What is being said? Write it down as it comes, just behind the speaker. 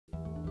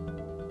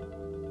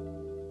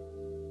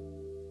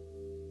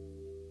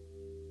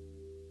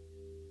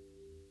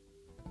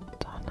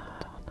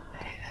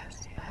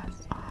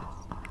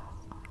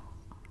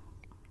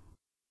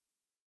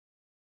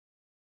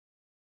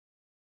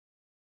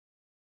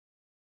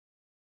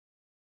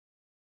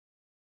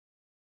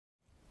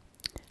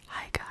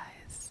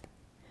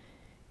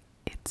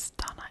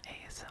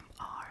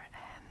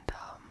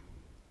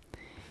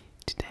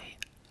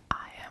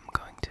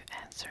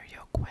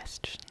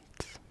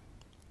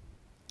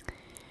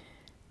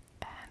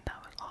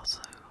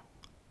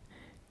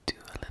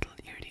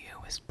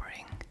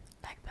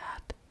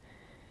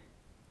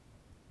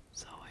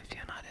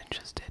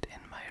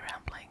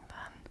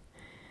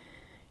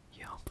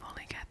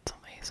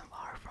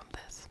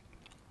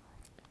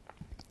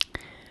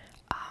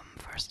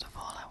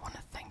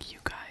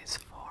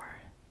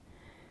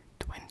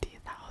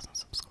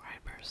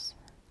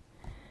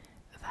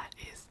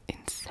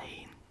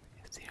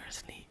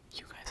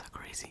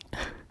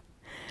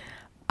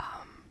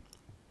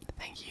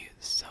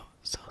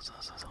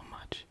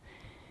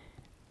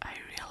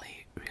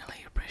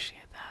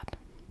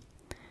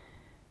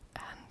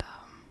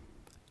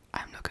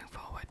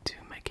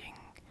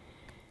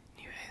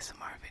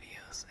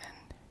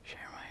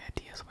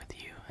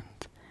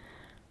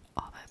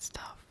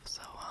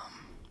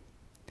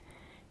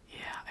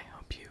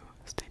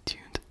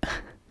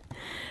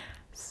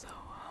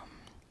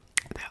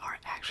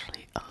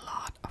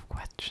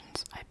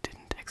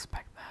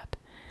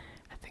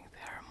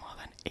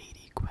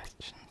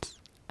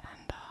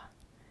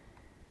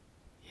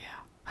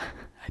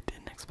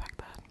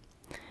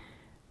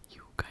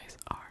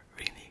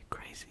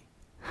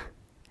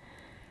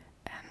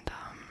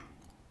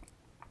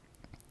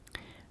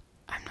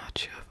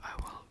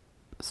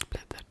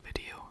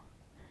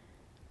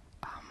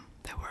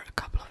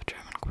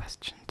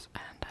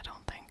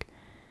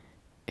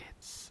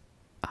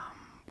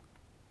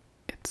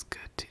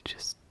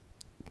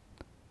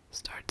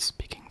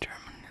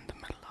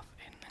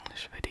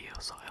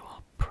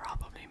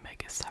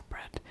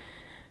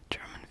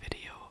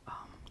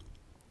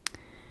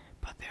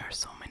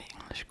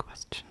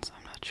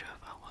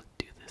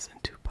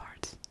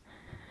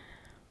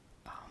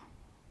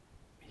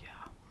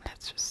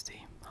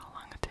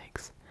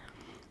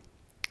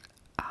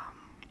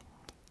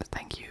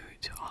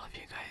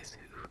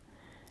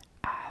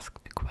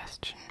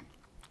question.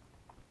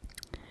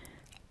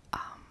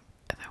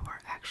 There were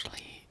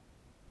actually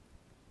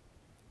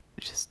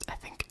just, I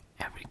think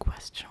every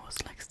question was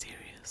like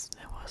serious.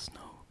 There was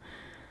no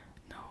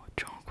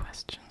drone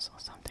questions or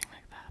something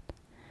like that.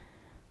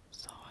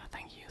 So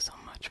thank you so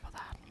much for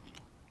that.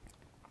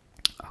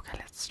 Okay,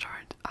 let's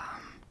start.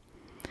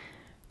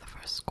 The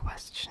first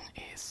question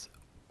is,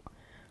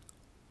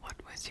 what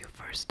was your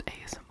first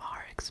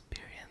ASMR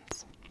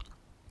experience?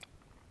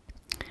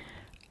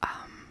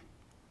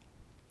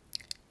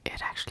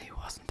 It actually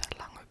wasn't that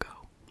long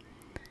ago.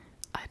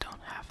 I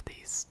don't have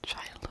these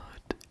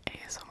childhood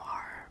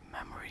ASMR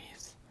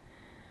memories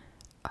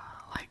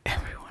like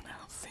everyone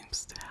else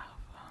seems to have.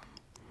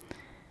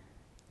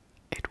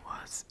 It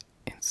was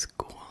in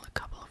school a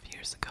couple of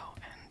years ago,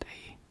 and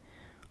a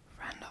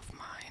friend of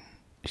mine,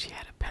 she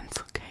had a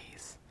pencil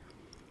case,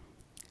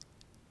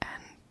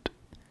 and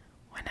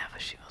whenever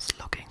she was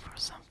looking for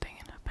something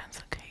in her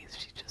pencil case,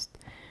 she just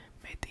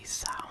made these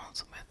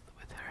sounds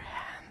with her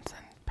hands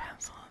and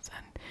pencils,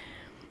 and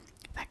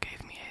that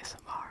gave me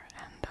ASMR.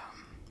 And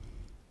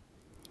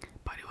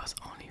but it was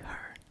only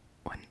her.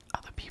 When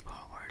other people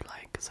were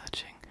like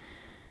searching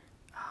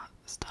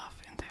stuff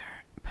in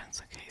their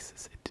pencil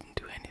cases, it didn't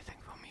do anything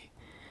for me.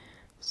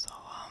 So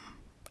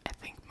I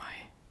think my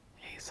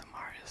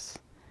ASMR is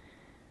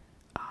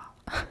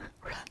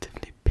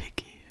relatively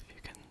picky, if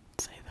you can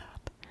say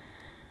that.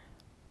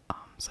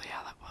 So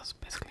yeah, that was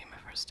basically my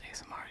first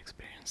ASMR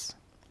experience.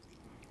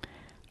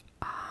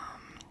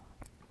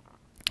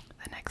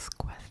 The next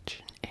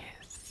question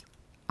is,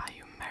 are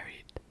you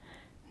married?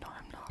 No,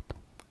 I'm not.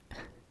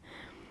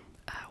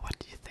 What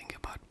do you think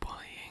about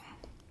bullying?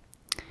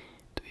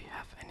 Do you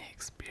have any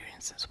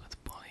experiences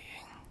with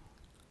bullying?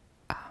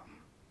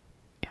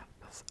 Yeah,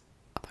 there's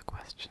other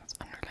questions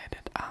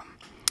unrelated.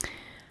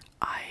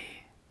 I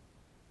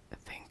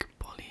think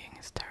bullying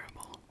is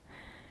terrible,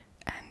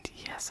 and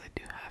yes, I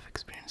do have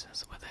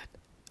experiences with it.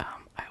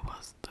 I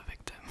was the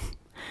victim.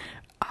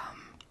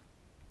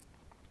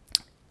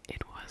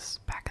 It was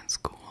back in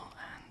school,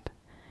 and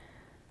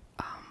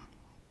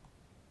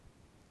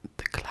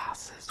the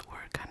classes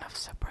were kind of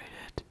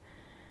separated,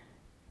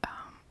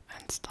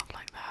 and stuff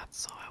like that,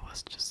 so I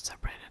was just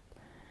separated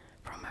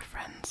from my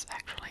friends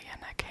actually,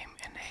 and I came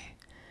in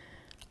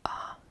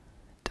a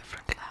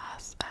different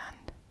class,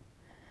 and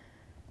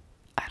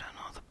I don't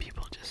know, the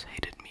people just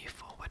hated me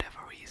for whatever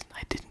reason.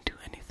 I didn't do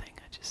anything,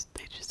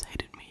 they just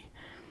hated me.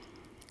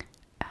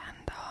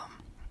 And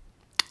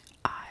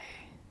I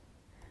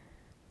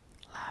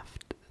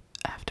left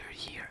after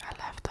a year. I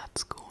left that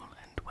school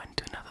and went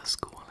to another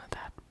school, and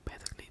that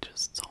basically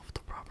just solved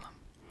the problem.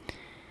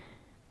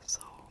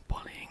 So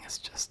bullying is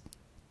just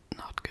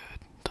not good.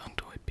 Don't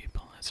do it,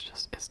 people.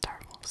 It's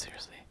terrible,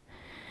 seriously.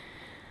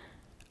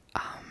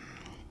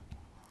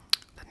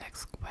 The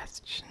next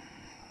question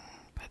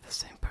by the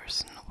same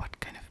person, what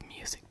kind of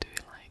music do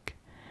you like?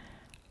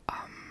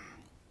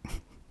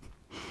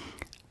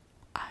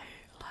 I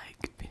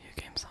like video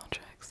game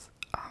soundtracks.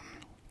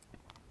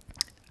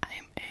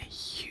 I'm a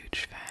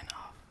huge fan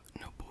of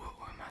Nobuo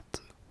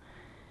Uematsu.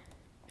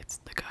 It's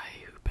the guy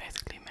who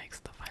basically makes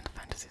the Final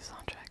Fantasy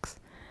soundtracks.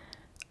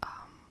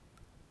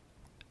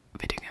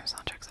 Video game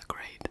soundtracks are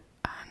great,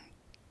 and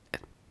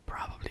it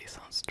probably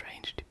sounds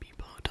strange to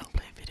people who don't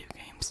play video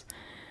games,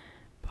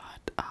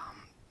 but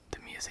the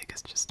music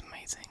is just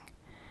amazing.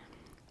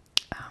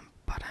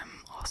 But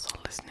I'm also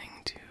listening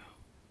to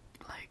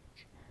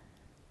like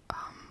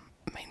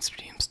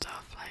mainstream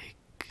stuff like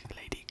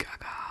Lady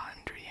Gaga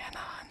and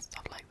Rihanna and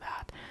stuff like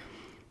that.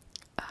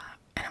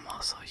 And I'm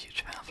also a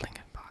huge fan of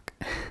Linkin Park.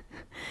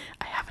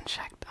 I haven't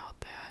checked out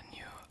their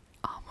new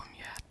album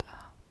yet,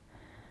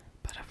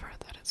 but I've heard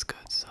that it's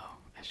good, so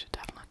I should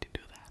definitely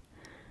do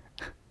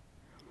that.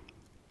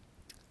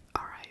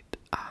 Alright,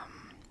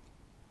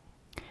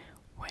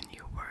 when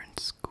you were in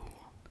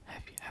school,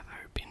 have you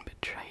ever been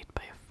betrayed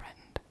by a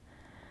friend?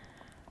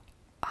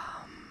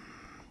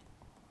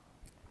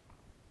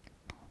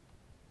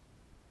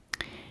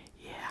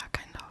 Yeah,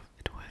 kind of.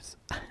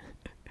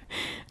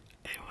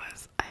 It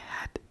was I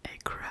had a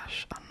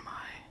crush on my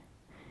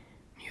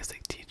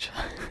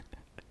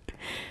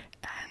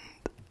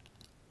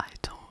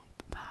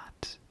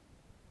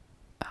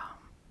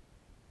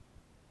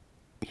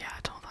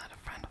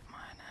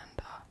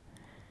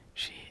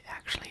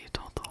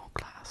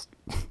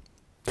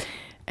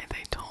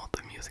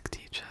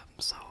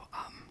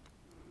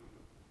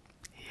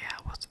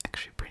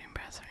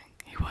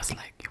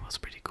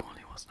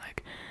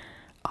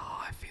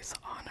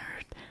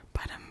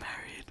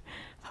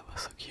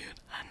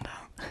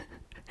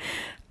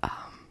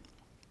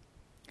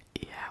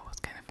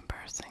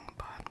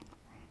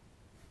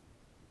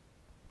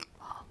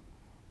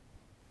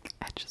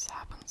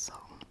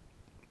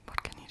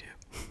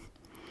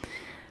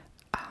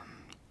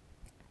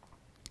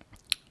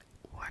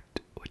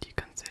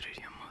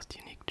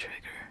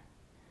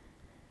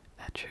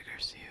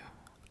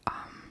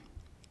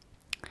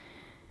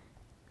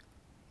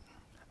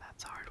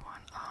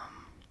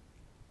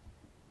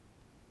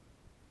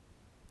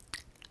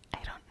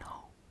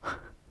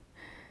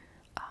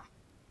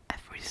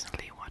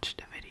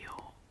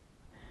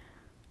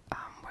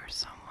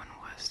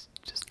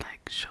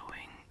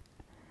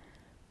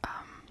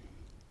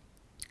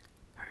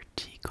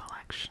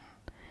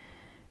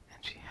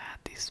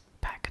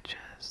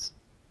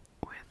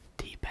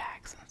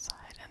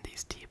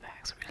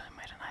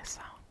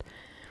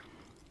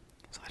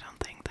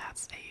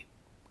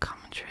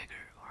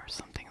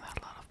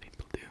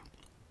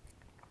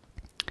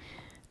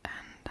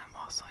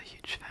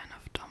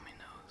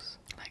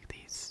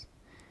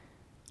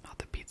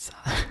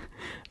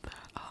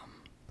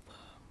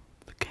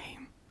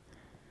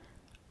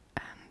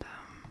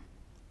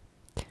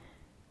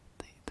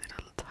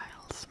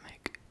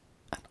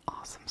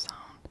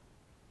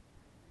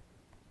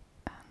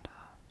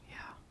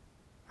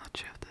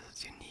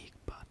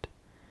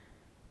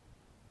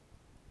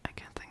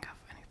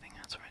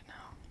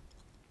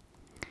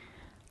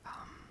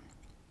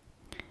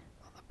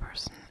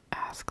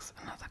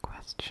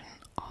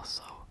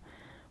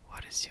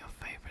is your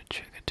favorite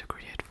trigger to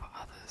create for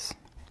others?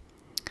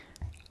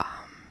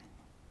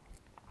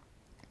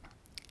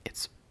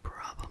 It's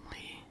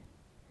probably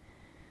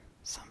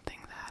something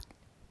that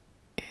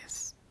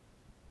is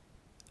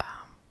a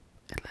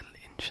little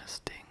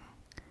interesting,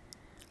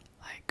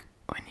 like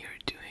when you're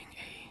doing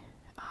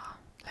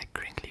a like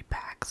crinkly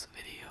bags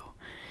video.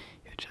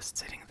 You're just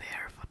sitting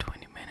there for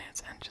 20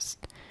 minutes and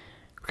just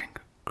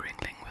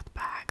crinkling with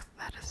bags.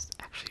 That is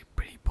actually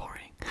pretty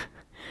boring.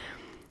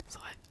 So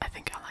I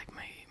think I like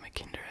my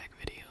Kinder Egg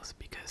videos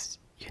because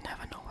you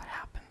never know what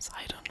happens.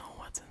 I don't know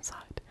what's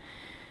inside.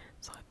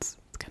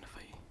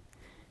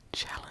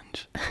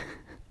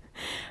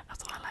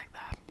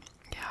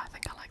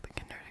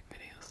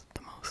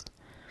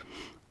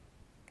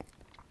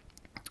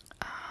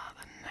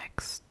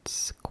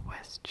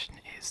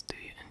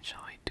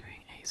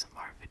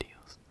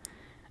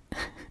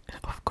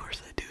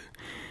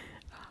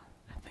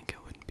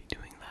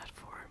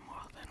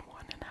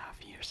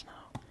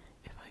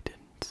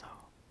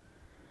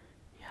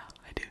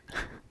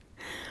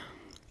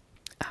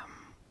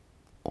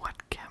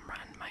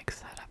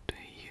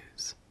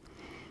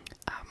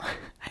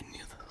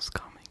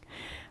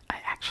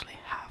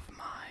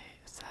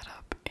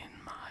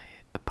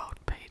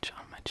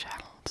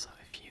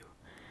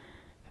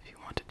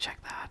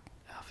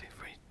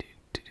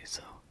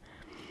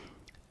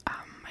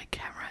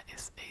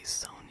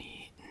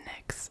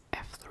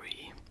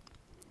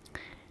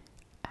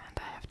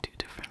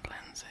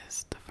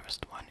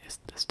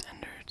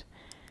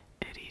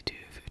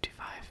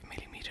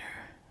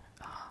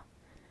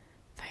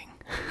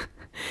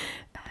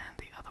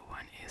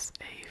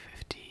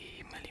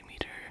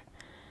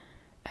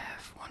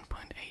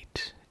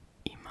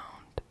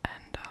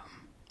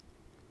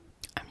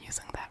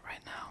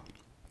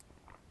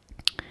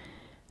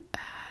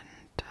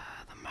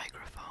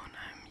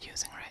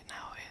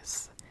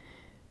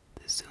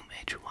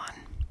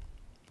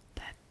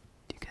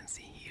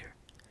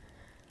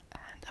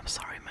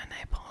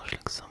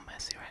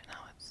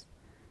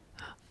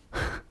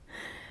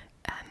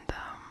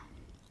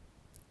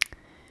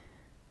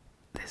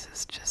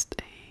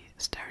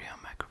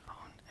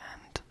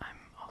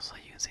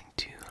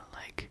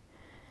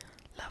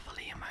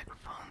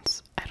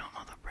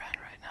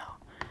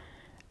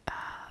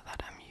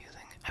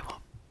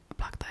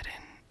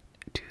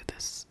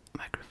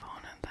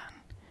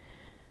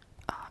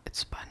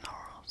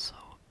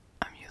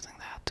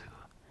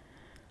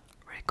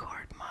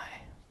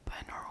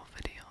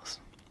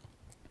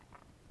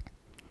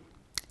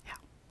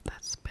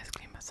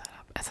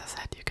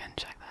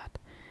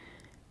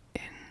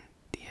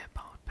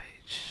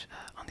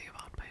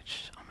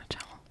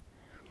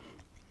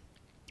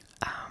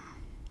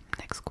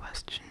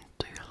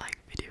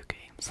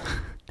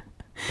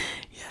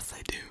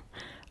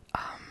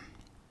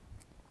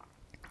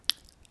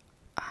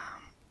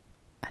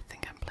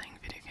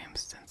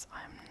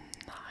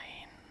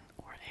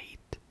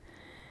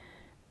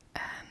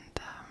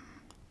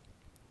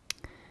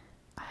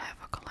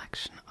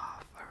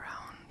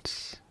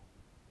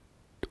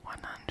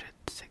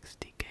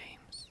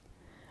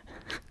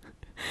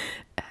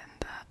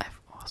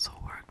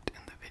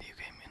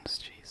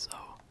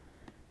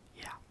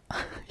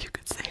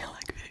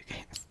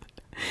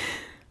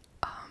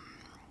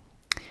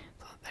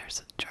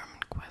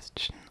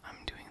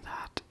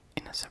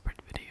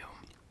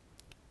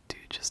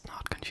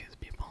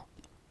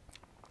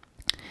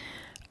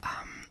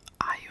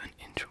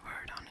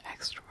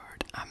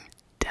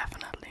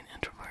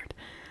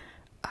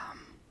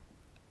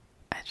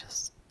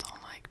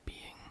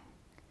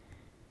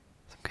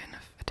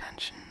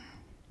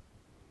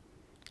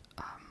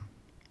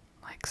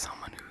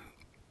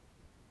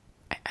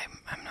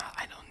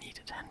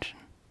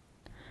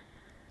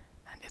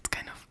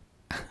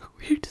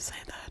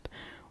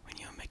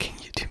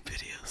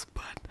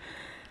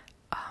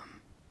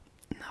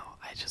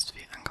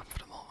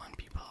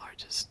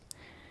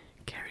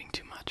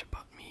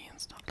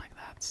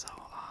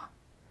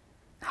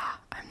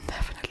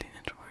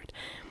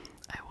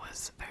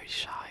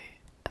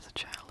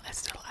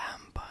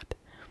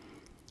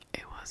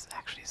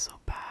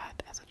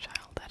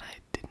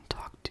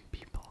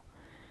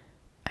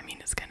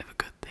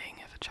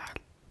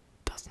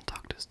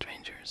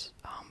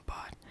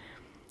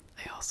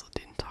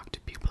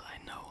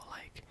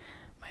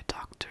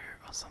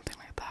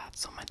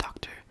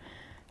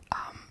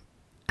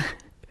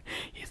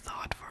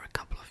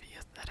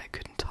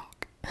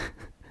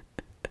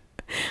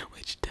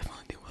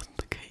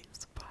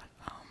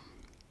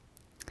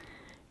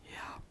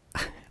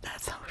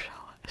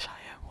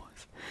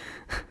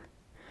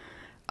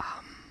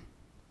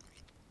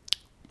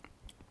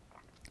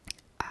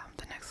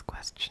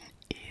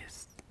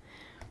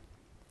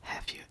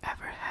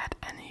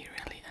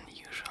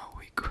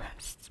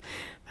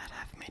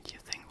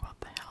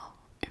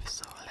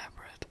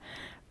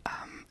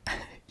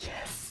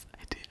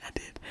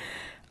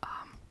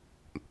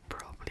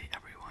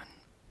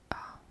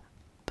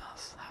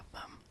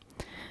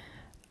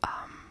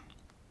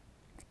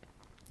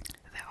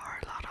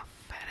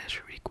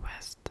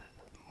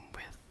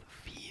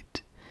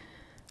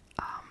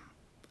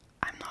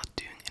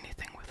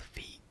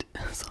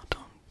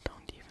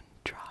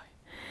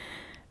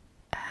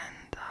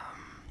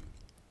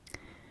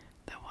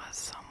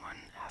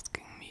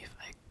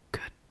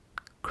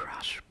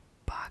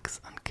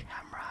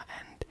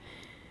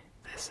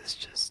 this is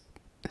just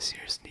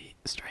seriously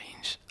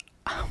strange.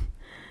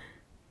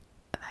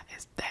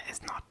 That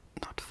is not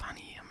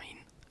funny. I mean,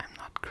 I'm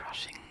not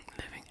crushing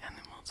living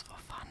animals for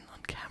fun on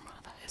camera.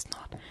 That is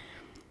not.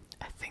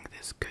 I think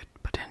this could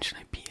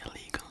potentially be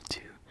illegal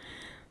too.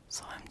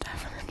 So I'm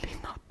definitely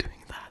not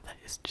doing that. That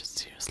is just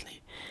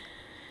seriously.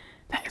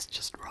 That is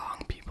just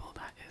wrong, people.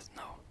 That is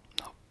no.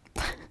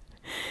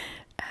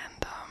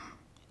 And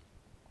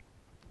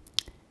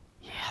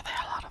yeah, there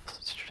are a lot of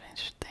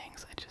strange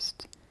things. I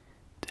just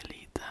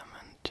delete them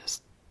and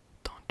just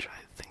don't try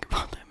to think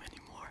about them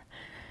anymore.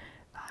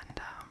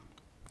 And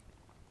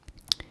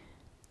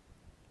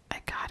I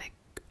got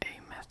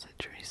a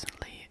message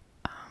recently.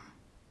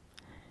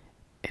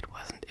 It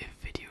wasn't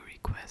a video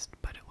request,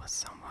 but it was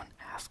someone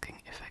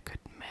asking if I could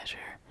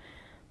measure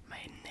my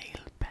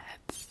nail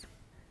pads,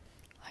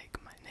 like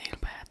my nail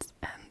pads,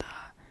 and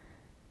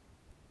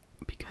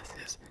because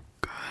his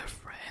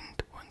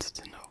girlfriend wants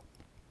to know.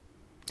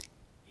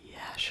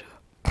 Yeah, sure.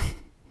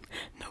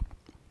 Nope.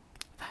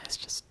 That is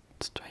just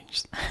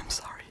strange. I'm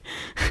sorry.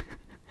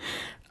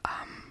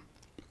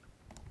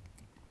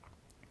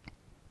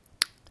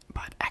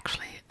 But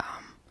actually,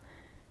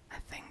 I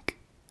think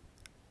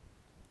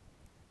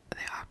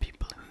there are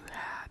people who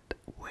had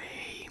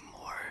way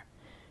more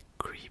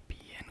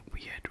creepy and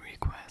weird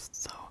requests,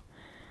 so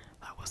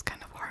that was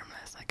kind of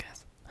harmless, I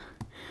guess.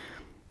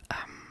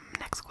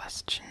 Next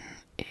question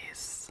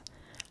is,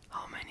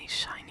 how many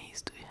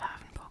shinies do you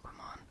have in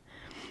Pokemon?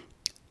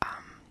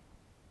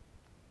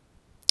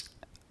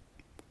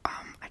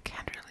 I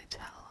can't really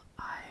tell.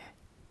 I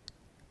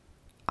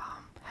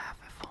have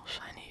a full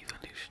shiny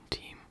evolution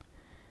team,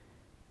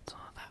 so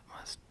that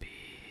must be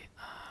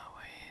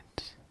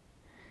wait,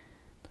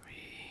 3,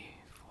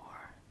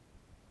 4,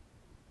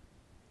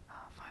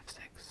 5,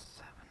 6,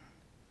 7,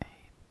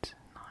 8,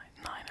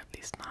 9, at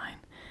least 9.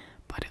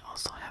 But I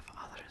also have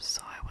others,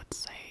 so I would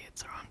say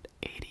it's around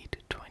 80 to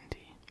 20.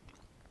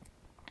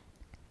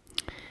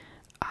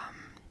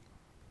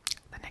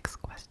 The next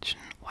question,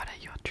 what are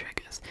your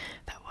triggers?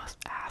 That was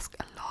asked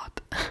a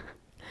lot.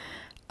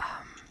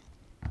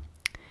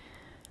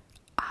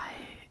 I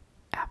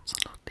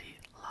absolutely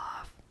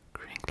love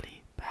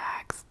crinkly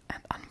bags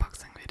and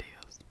unboxing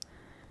videos.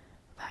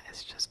 That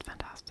is just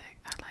fantastic.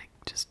 I like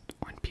just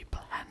when people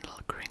handle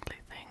crinkly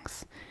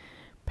things,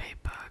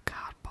 paper,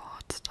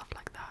 cardboard, stuff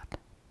like that.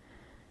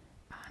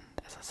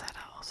 And as I said,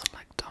 I also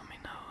like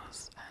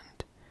dominoes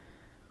and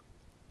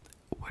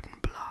wooden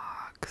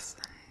blocks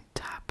and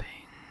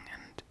tapping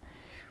and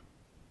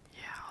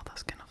yeah, all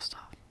this kind of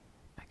stuff,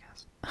 I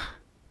guess.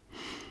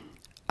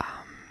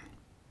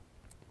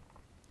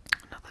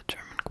 Another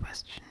German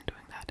question,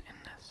 doing that in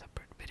a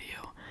separate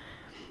video.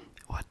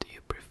 What do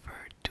you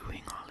prefer,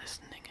 doing or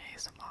listening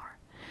ASMR?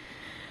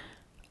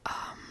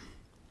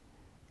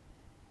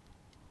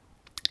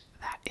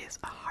 That is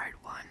a hard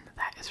one.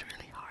 That is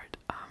really hard.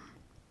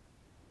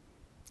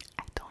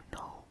 I don't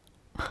know.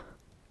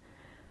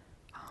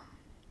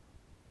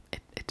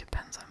 It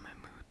depends on my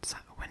mood. So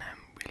when I'm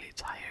really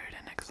tired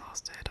and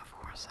exhausted, of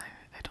course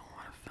I don't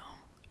want to film.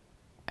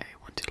 I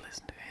want to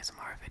listen to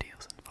ASMR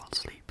videos and fall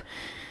asleep.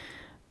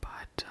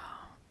 But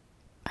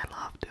I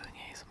love doing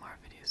ASMR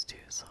videos too,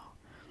 so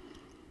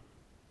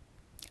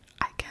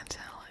I can't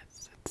tell.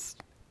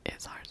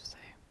 It's hard to say.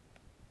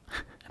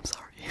 I'm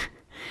sorry.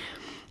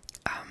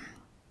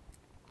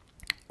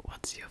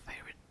 What's your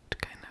favorite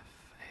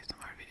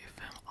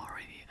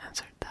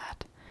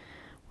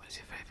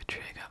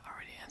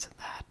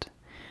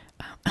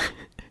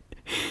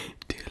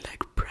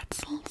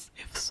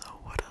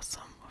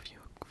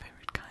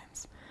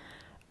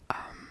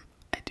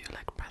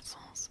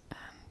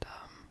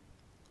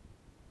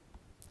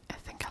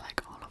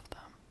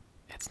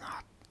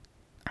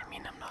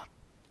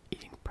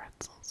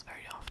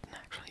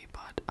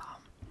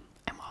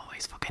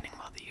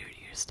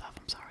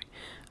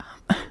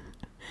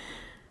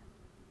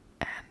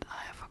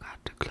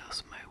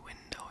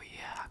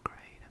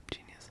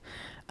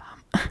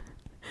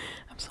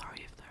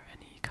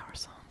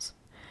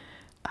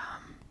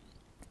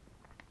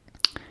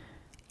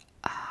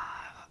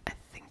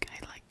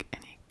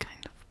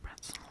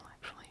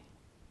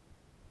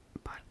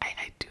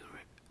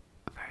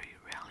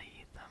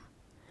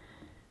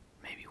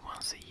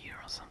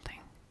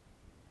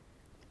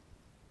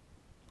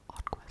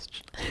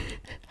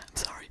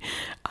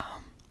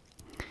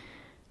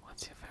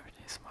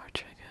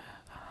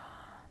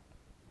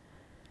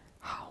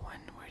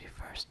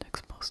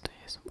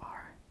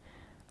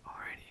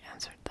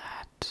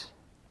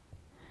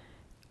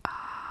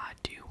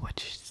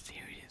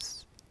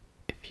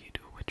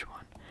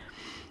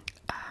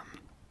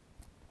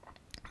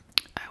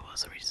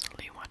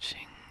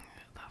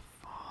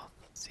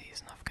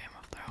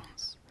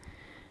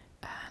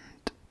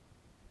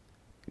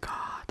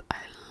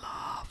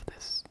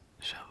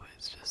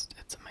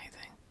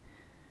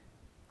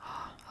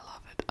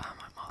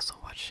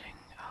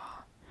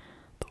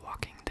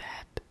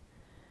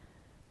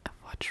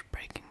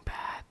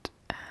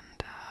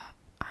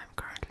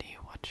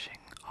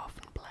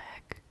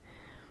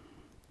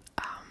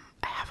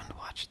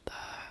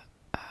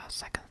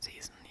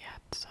season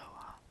yet, so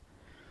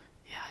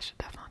yeah, I should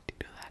definitely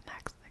do that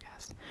next, I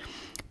guess.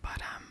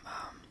 But I'm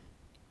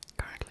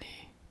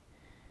currently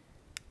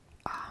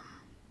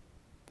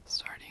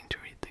starting to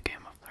read the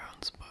Game of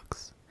Thrones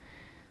books,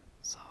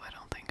 so I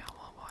don't think I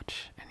will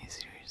watch any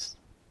series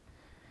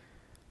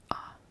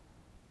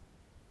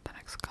the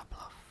next couple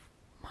of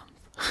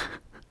months,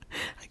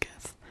 I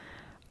guess.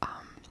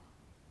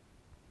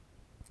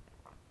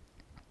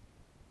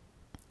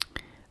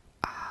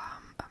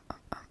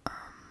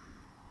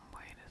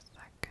 Wait a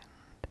second.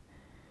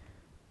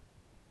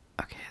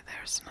 Okay,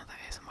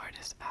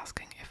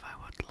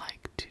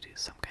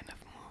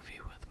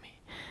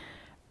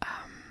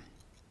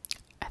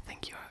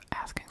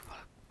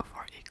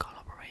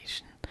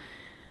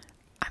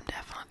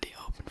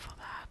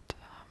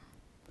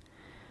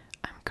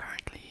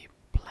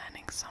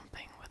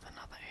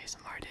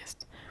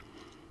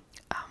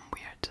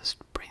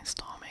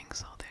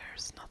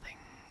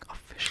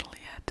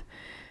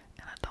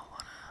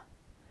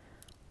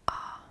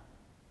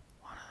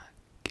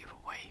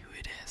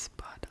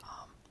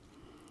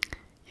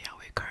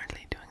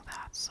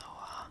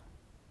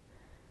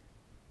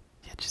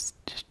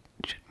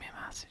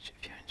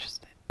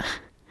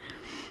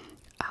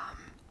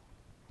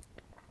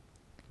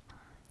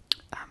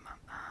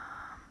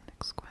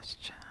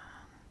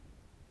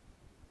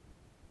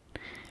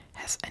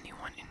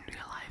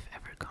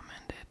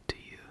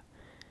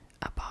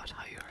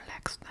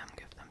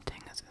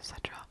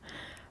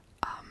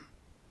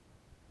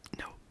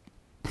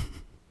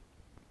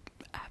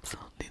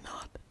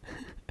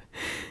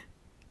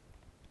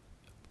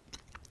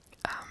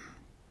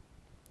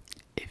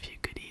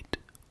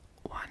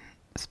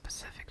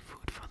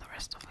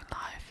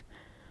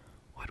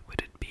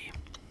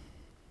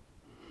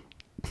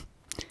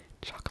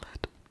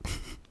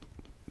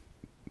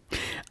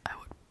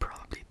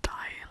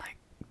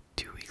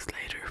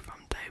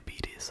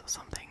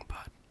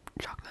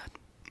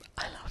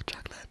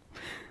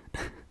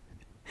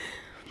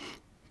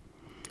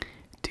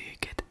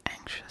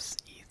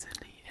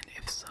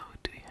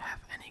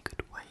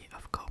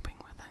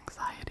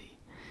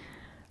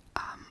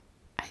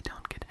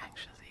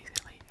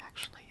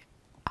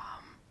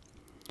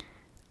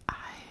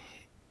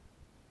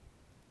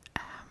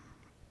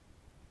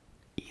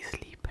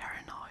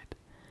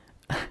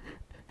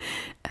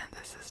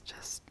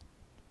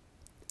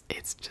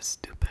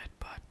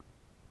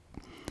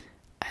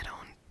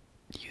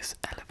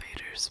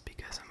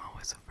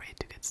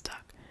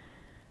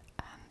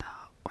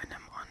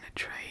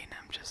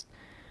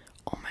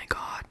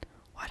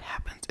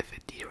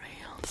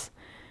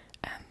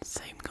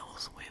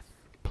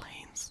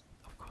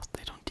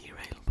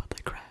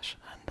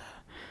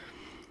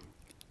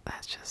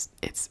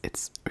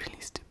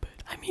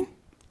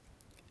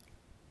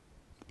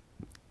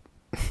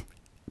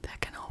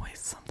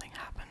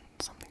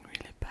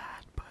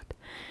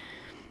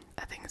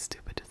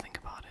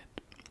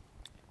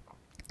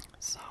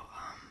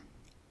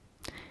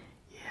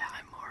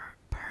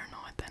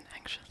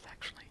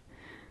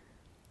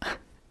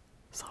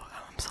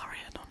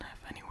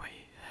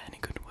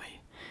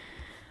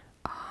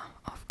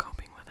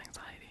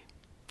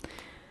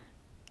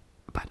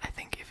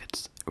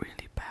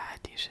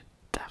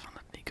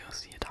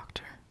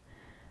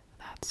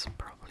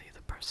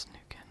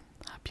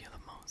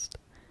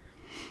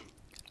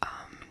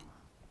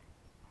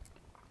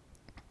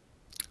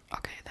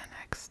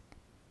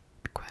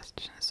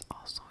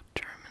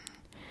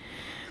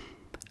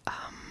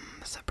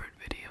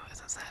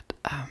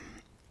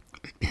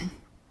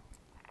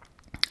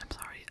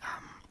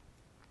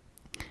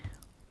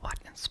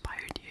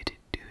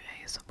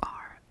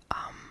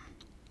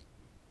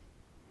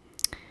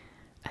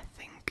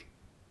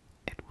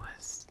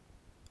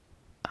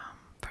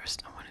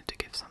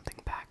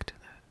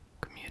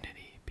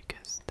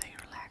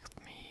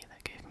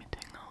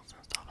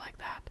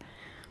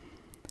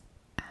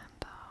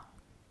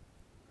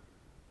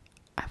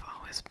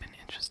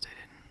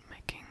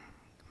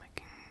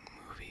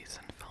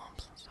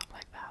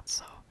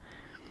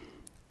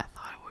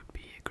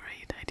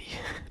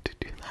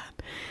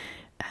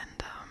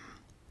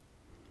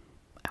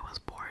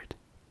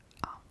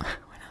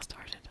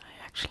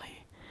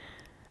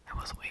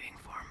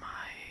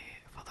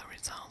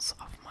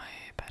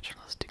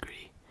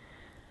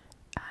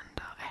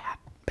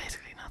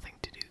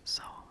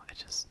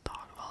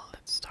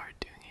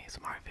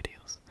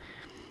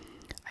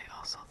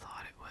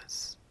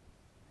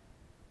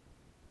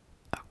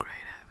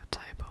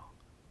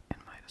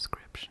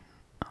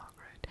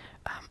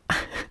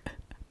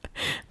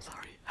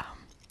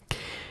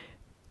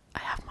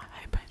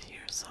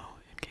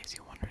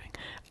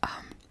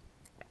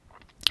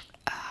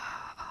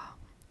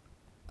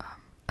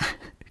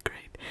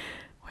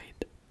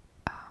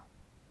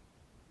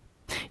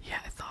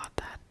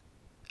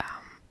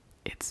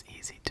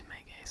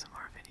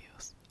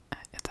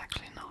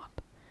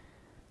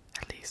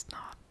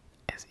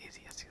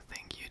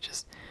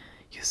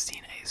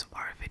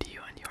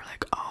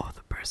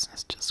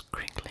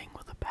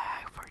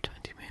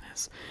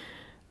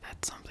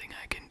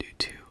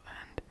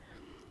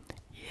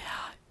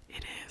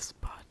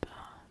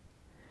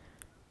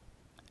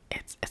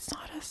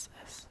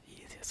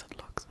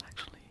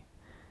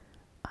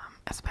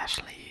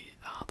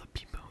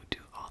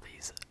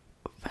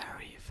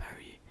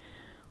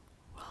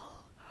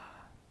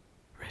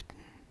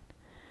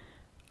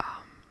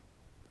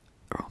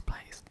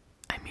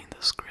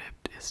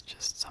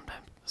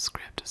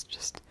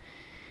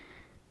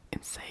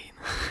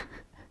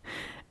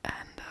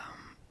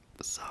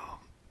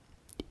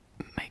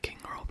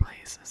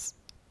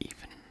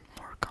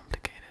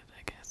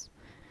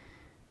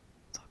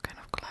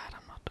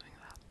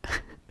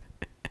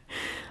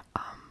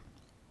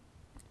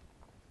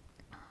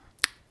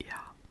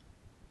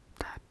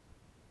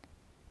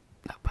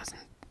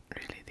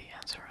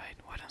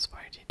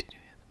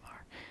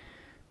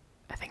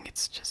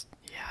 it's just,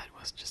 yeah, it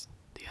was just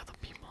the other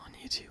people on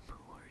YouTube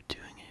who were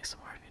doing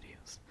ASMR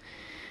videos.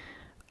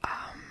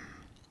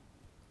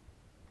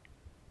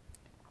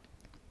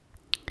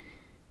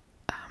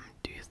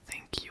 Do you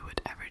think you would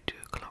ever do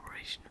a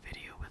collaboration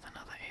video with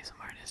another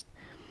ASMR artist?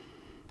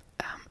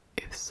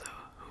 If so,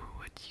 who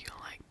would you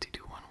like to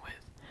do one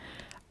with?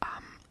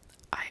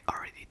 I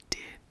already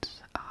did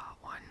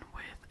one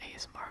with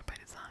ASMR by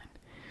Design.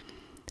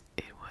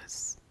 It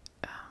was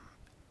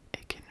a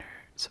Kinder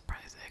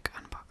Surprise Egg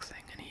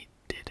unboxing, and he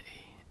did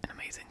an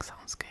amazing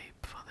soundscape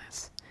for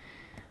this.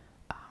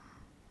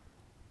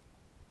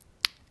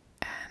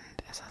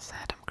 And as I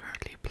said, I'm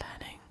currently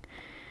planning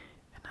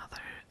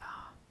another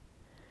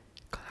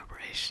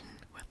collaboration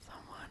with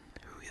someone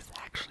who is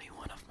actually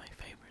one of my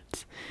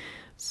favorites.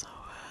 So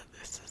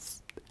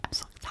I'm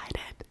so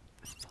excited.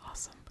 This is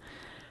awesome.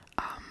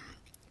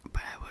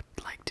 But I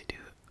would like to do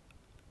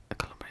a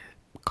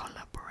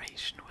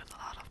collaboration with a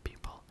lot of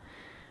people.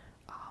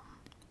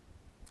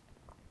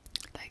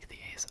 Like the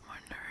ASMR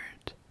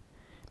nerd,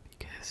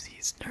 because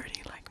he's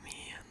nerdy like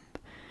me, and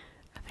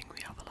I think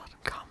we have a lot in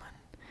common.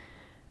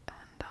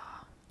 And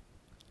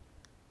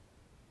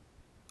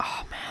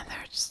oh man, there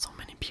are just so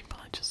many people,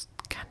 I just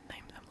can't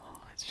name them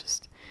all. It's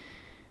just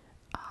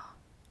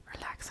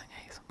relaxing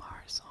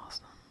ASMR is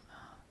awesome.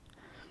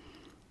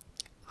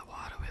 The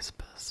Water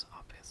Whispers,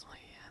 obviously,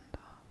 and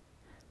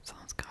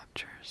Sound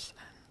Sculptures,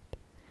 and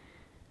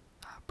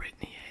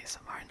Britney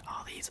ASMR, and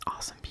all these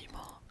awesome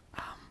people.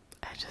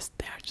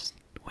 There are just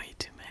way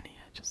too many.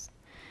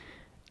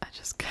 I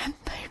just can't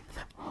name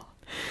them all.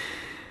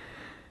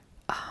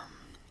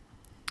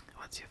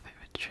 What's your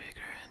favorite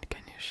trigger, and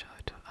can you show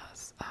it to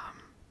us?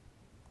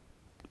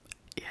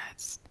 Yeah,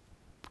 it's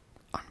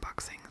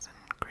unboxings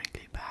and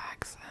crinkly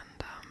bags,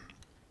 and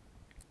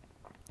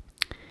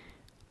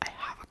I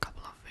have a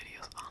couple of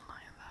videos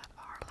online that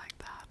are like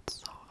that,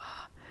 so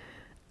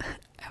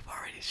I've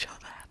already shown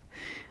that.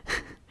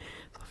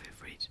 So feel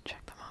free to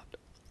check them out.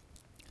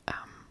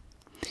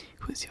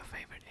 Who's your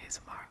favorite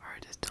ASMR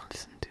artist to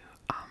listen to?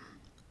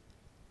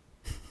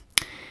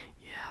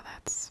 Yeah,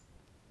 that's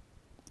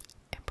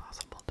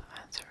impossible to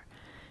answer,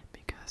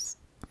 because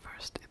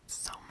first it's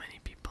so many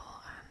people,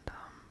 and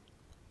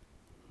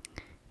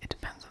it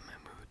depends on my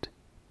mood.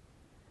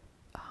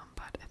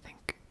 But I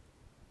think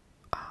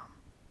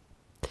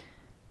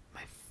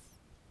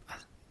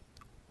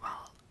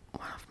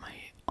one of my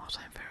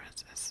all-time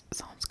favorites is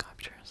Sound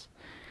Sculptures,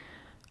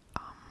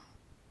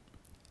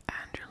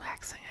 and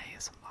Relaxing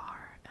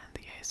ASMR, and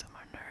the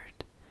ASMR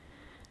Nerd,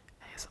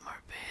 ASMR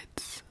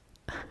Vids.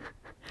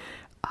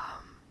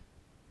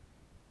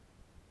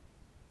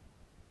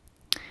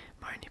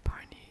 Marnie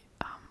Parney,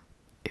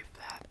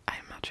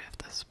 I'm not sure if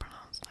this is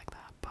pronounced like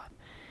that, but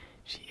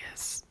she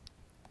has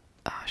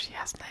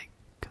like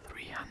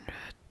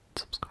 300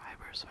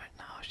 subscribers right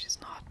now. She's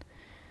not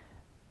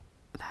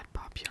that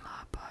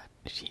popular, but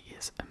she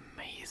is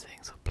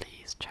amazing, so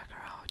please check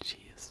her out.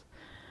 She's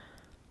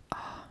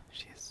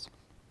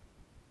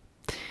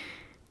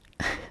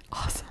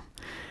awesome.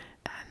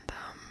 And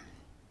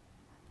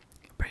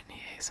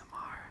Britney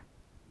ASMR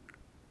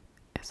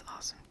is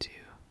awesome too.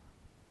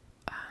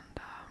 And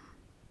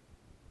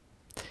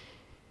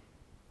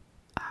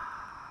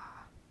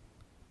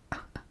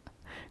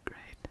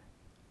great.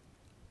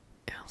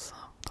 Ilsa,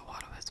 the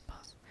Water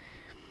Whispers.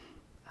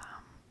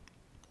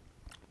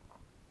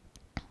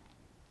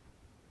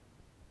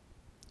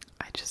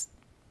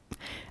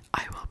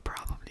 I will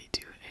probably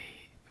do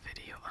a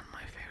video on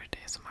my favorite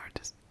ASMR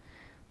artist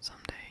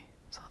someday,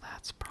 so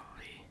that's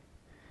probably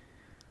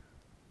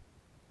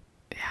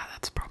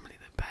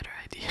the better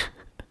idea.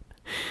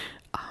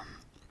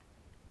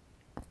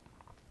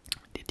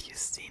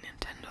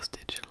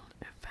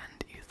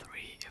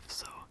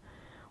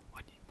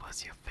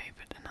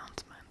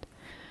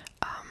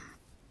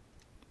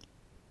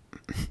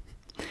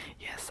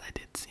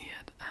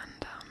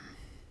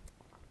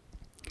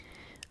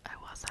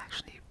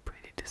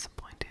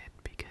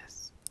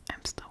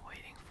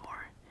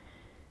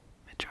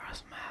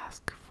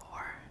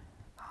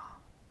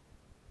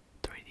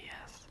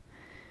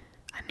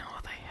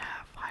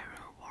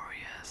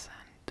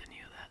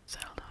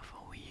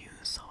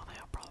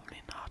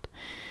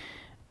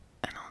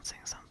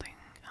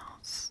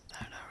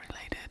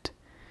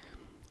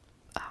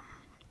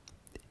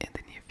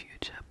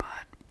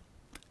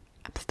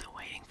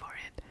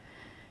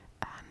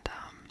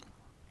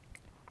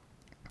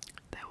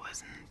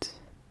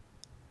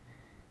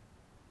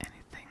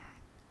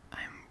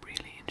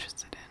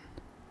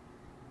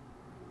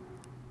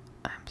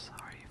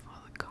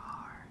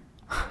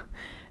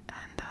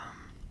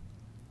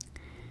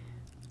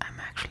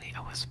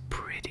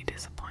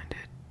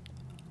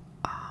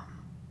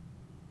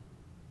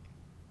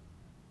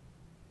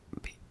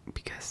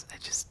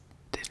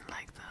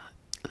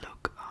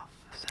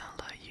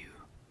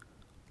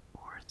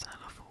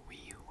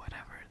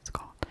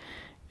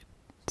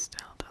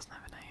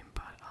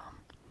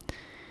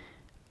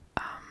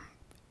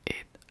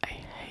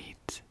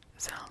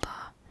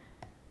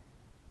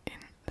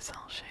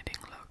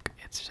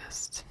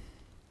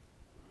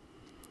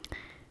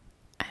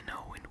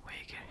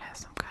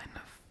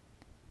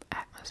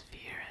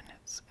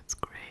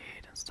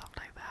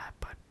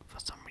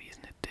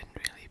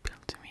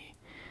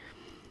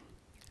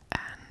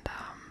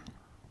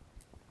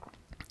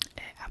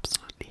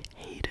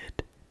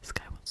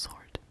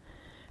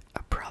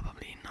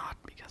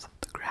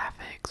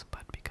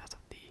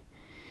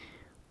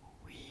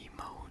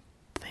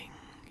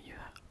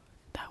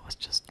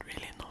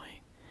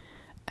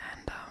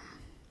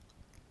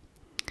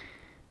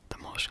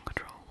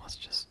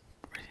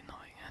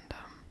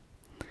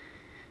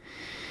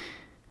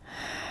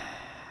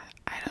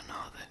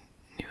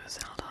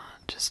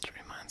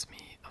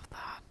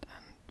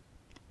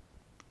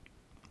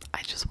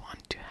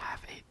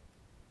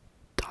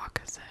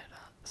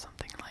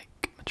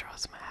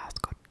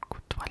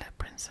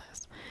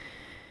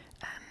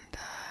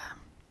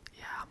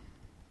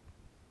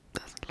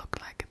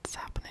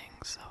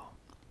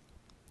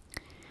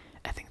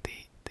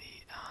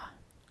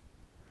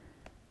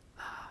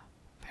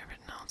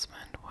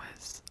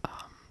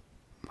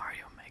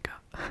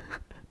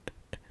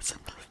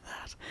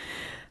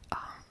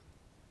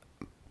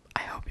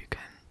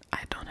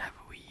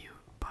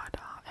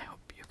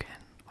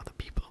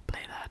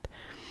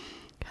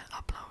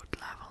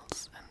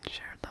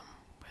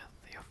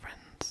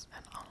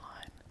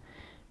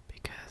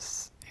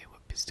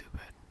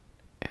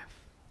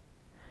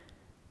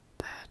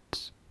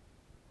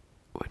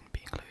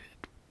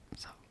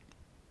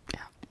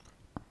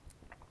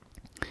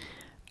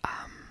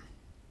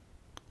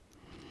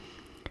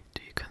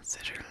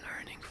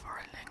 learning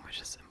foreign language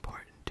is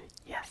important?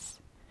 Yes,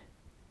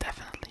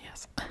 definitely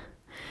yes.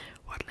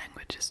 What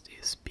languages do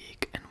you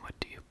speak, and what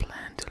do you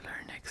plan to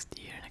learn next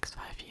year, next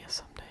 5 years,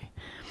 someday?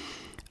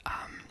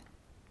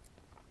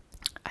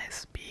 I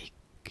speak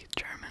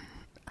German,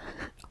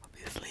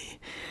 obviously.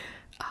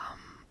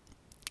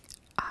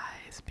 I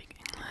speak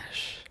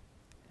English.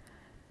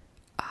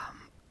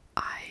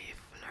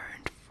 I've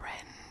learned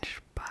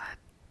French, but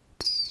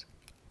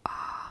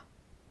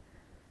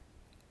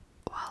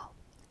well,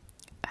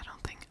 I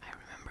don't think I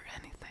remember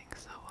anything,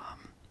 so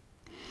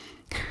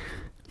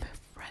my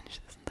French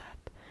isn't that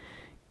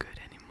good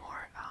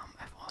anymore.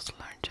 I've also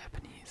learned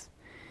Japanese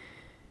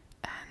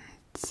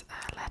and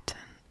Latin.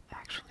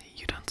 Actually,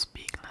 you don't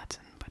speak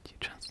Latin, but you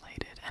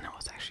translate it, and it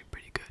was actually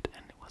pretty good,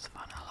 and it was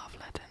fun. I love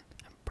Latin.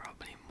 I'm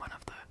probably one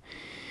of the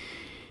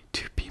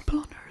 2 people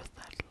on earth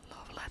that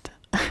love Latin.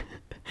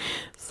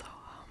 So,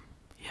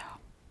 yeah.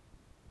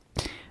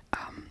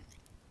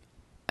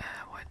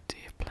 What do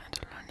you plan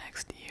to learn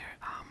next year?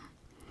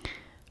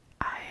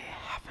 I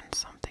haven't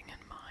something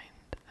in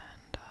mind,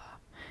 and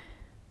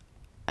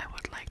I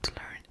would like to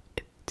learn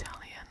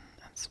Italian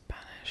and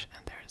Spanish,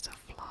 and there is a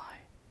fly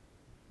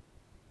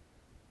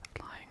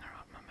flying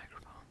around my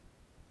microphone.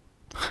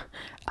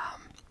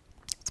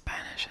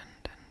 Spanish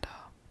and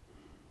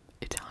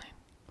Italian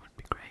would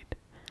be great.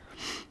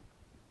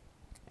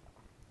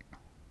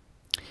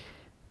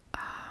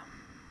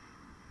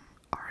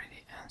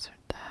 Already answered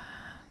that.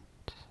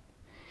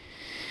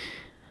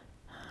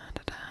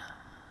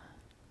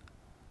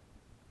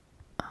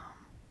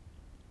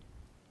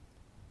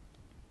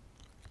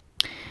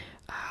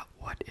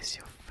 What is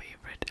your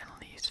favorite and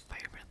least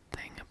favorite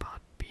thing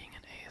about being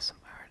an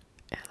ASMR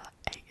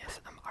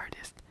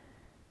artist?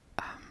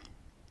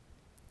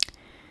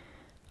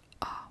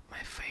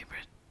 My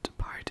favorite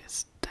part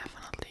is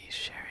definitely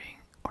sharing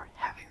or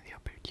having the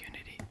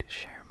opportunity to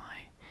share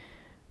my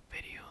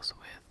videos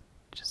with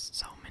just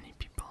so many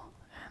people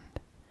and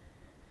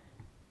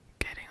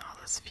getting all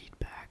this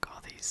feedback,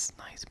 all these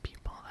nice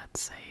people that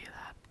say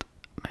that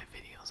my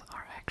videos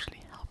are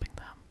actually helping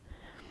them.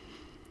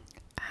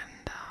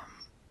 And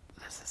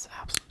this is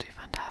absolutely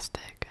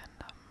fantastic,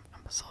 and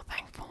I'm so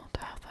thankful to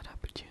have that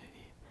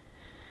opportunity.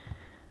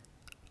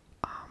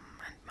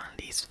 And my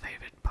least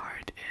favorite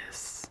part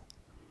is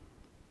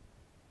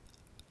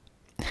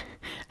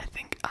I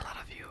think a lot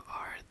of you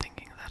are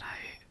thinking that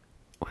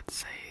I would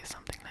say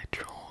something like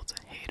trolls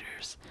and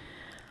haters,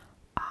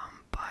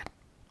 but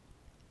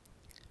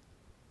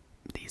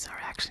these are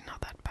actually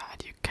not that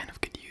bad. You kind of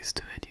get used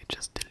to it, you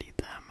just delete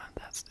them and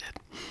that's it.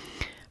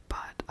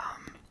 But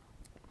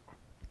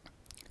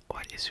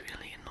what is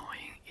really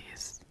annoying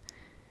is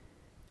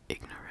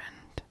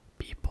ignorant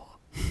people.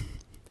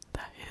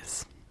 That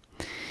is,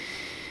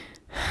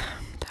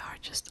 there are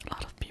just a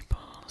lot of people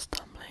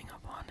stumbling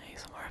upon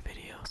ASMR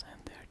videos and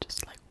they're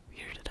just like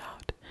weirded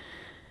out.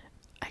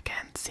 I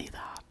can't see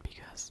that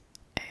because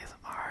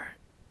ASMR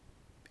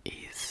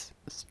is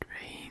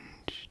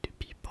strange to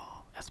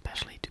people,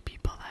 especially to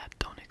people that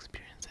don't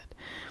experience it.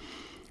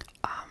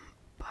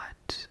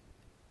 But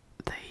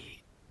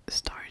they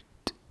start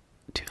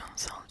to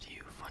insult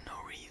you for no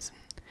reason,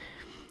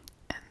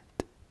 and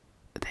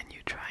then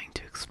you're trying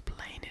to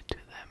explain it to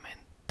them, and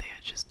they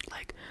are just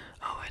like,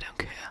 "Oh, I don't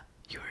care,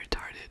 you're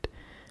retarded,"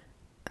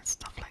 and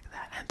stuff like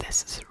that. And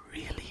this is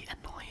really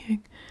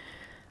annoying,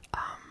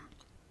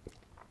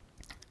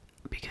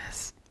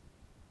 because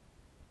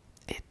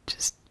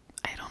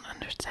I don't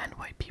understand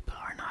why people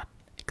are not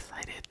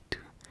excited to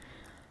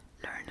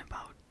learn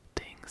about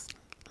things.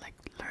 Like,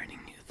 learning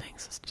new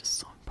things is just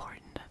so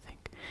important, I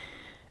think.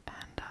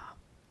 And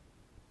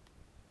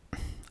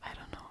I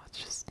don't know,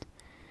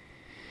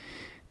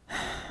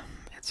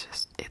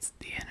 it's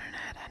the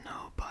internet, I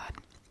know, but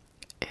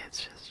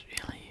it's just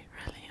really,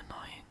 really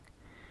annoying.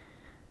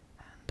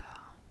 And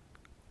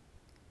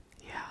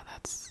yeah,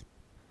 that's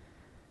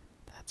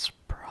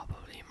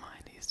probably my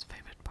least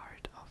favorite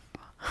part of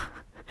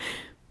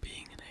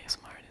being an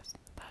ASMR artist.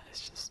 That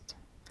is just,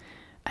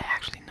 I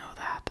actually know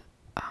that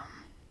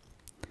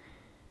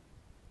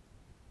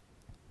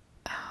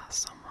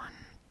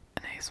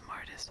an ASMR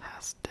artist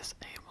has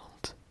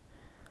disabled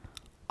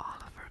all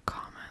of her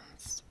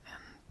comments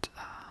and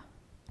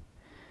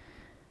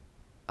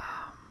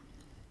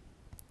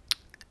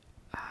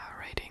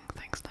rating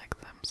things like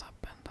thumbs up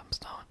and thumbs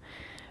down,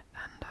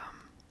 and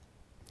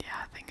yeah,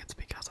 I think it's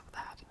because of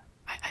that.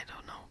 I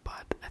don't know,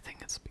 but I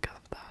think it's because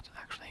of that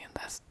actually, and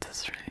that's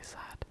really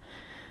sad.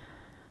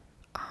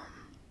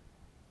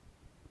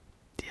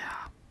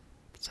 Yeah,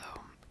 so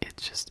it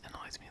just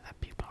annoys me that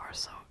people are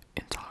so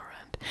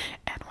intolerant.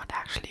 And what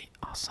actually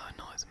also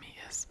annoys me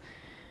is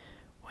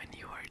when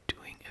you are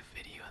doing a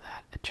video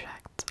that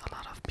attracts a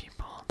lot of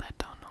people that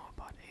don't know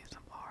about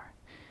ASMR.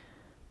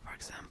 For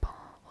example,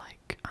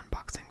 like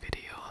unboxing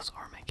videos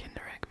or my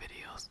Kinderegg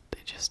videos, they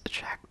just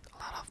attract a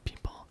lot of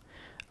people,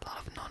 a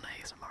lot of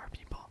non-ASMR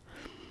people,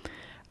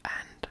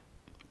 and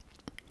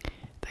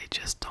they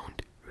just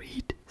don't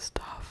read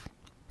stuff.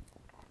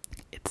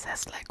 It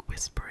says like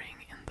whispering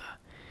in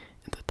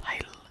the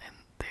title, and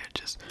they're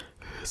just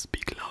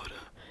speak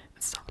louder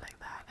and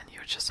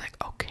just like,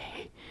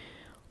 okay,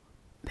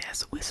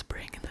 there's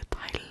whispering in the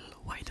title,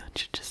 why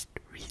don't you just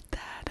read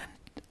that? And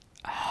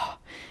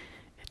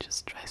it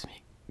just drives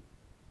me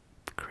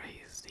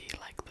crazy,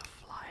 like the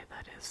fly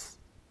that is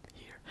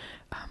here.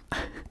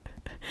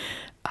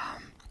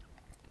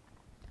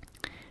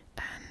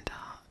 And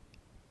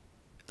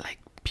like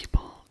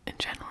people in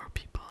general,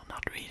 people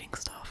not reading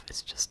stuff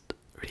is just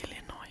really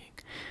annoying.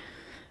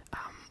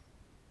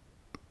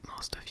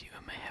 Most of you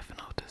may have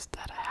noticed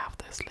that I have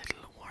this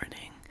little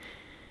warning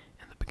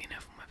in the beginning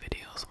of my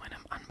videos when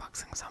I'm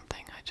unboxing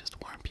something. I just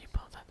warn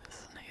people that this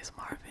is an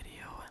ASMR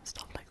video and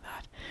stuff like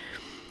that.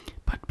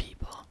 But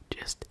people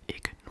just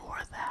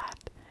ignore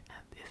that,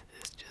 and this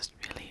is just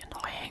really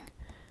annoying.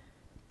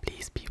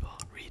 Please, people,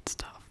 read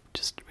stuff.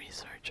 Just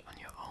research on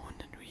your own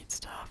and read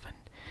stuff, and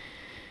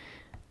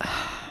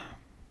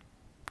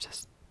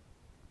just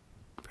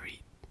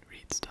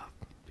read stuff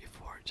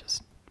before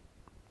just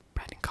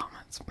writing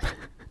comments.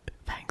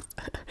 Thanks.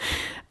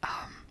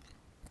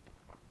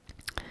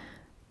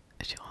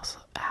 She also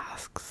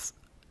asks,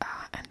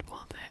 and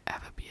will there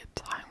ever be a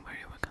time where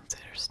you will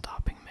consider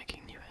stopping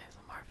making new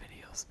ASMR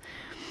videos?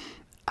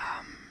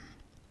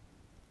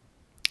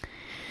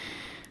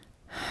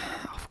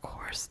 Of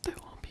course there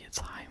will be a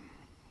time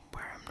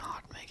where I'm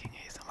not making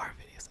ASMR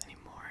videos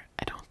anymore.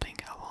 I don't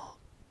think I will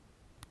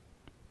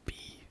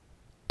be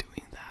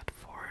doing that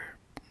for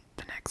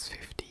the next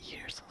 50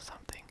 years or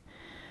something.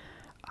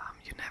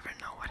 You never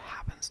know what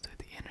happens to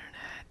the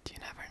internet, you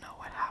never know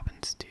what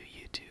happens to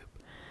YouTube.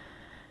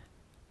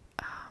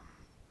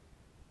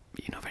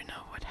 You never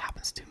know what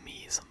happens to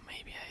me, so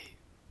maybe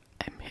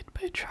I'm hit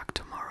by a truck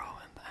tomorrow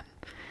and then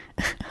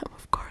I'm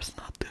of course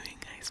not doing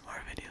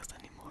ASMR videos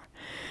anymore.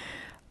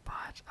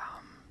 But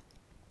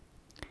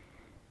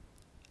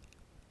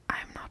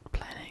I'm not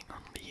planning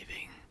on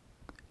leaving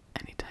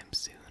anytime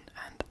soon,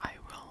 and I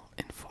will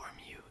inform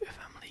you if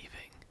I'm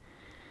leaving.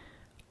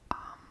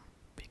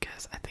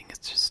 Because I think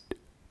it's just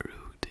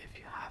rude if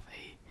you have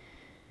a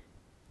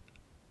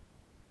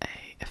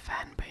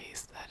fan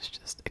base that is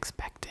just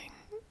expecting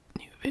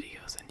new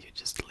videos and you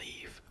just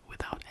leave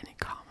without any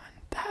comment.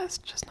 That's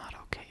just not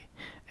okay,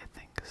 I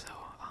think. So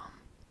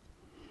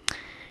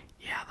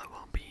yeah, there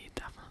will be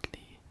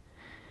definitely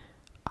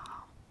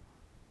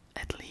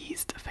at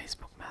least a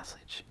Facebook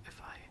message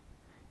if I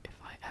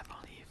ever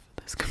leave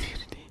this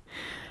community.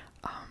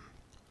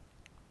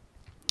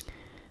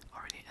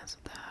 Already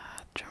answered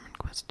that. German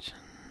question.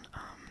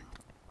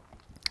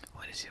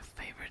 What is your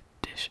favorite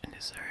dish and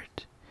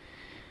dessert?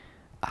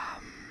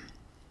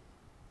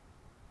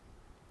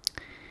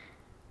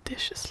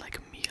 Dish is like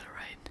a meal,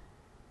 right?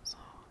 So,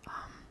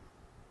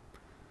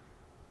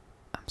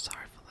 I'm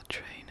sorry for the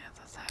train. As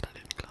I said, I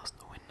didn't close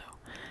the window.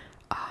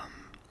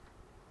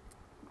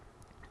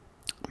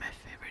 My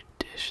favorite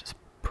dish is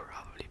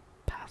probably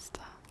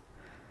pasta.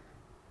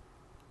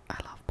 I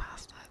love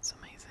pasta, it's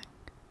amazing.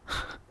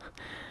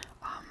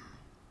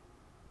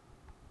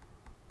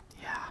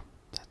 Yeah,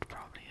 that's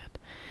probably it.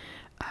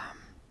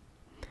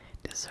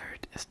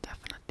 Dessert is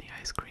definitely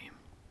ice cream.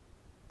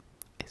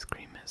 Ice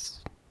cream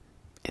is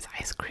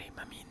ice cream,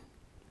 I mean,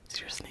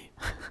 seriously.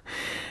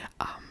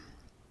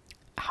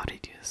 How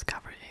did you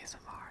discover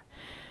ASMR?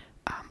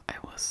 I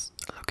was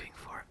looking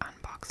for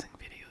unboxing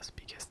videos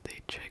because they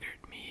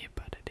triggered me,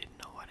 but I didn't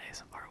know what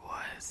ASMR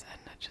was,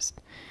 and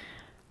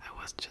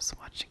I was just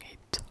watching a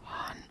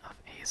ton of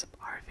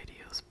ASMR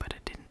videos, but I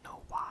didn't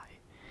know why.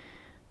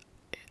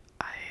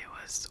 I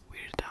was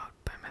weirded out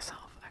by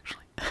myself,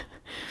 actually.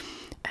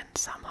 And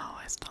somehow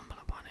I stumbled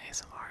upon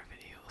ASMR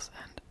videos,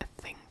 and I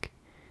think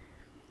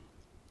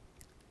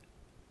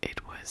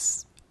it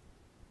was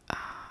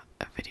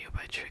a video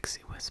by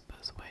Trixie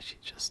Whispers where she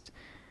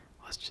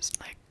was just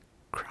like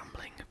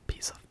crumbling a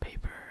piece of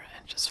paper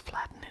and just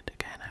flatten it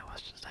again. I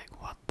was just like,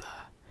 what the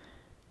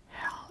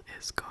hell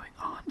is going